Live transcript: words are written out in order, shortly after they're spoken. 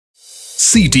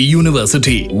CT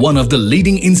University, one of the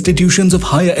leading institutions of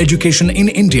higher education in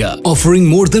India, offering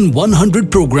more than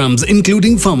 100 programs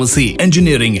including pharmacy,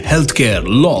 engineering, healthcare,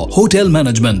 law, hotel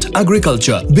management,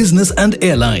 agriculture, business and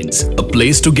airlines. A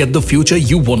place to get the future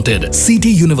you wanted. CT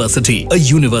University, a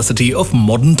university of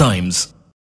modern times.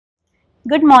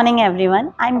 Good morning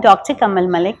everyone. I am Dr. Kamal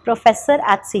Malik, Professor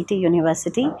at CT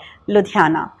University,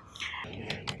 Ludhiana.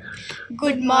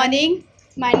 Good morning.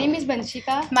 My name is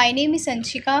Banshika. My name is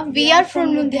Sanchika. We are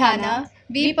from Ludhiana.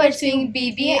 We pursuing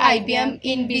BBA IBM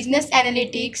in Business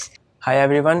Analytics. Hi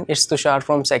everyone, it's Tushar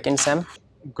from 2nd SEM.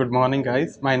 Good morning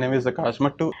guys, my name is Akash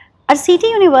Mattu. Our CT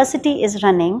University is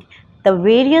running the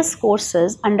various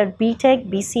courses under B.Tech,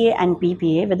 BCA and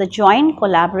BBA with the joint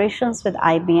collaborations with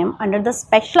IBM under the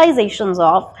specializations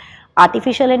of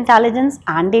Artificial Intelligence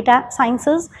and Data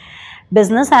Sciences,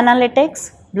 Business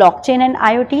Analytics, Blockchain and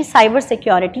IoT, Cyber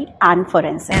Security and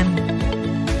Forensic.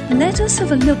 Let us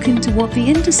have a look into what the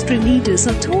industry leaders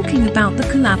are talking about the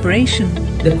collaboration.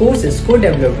 The course is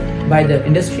co-developed by the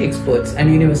industry experts and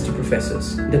university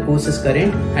professors. The course is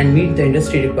current and meet the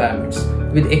industry requirements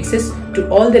with access to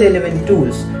all the relevant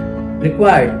tools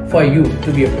required for you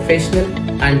to be a professional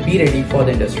and be ready for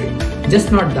the industry.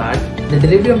 Just not that, the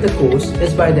delivery of the course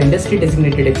is by the industry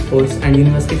designated experts and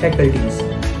university faculties.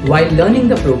 While learning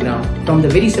the program from the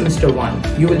very semester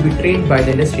 1, you will be trained by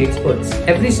the industry experts.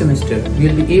 Every semester, you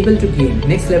will be able to gain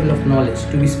next level of knowledge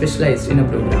to be specialized in a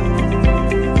program.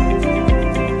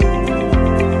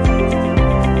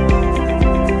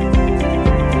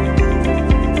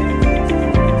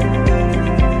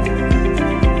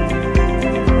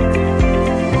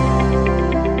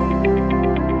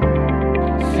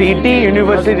 CT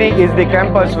University is the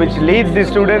campus which leads the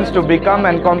students to become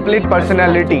a complete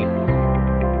personality.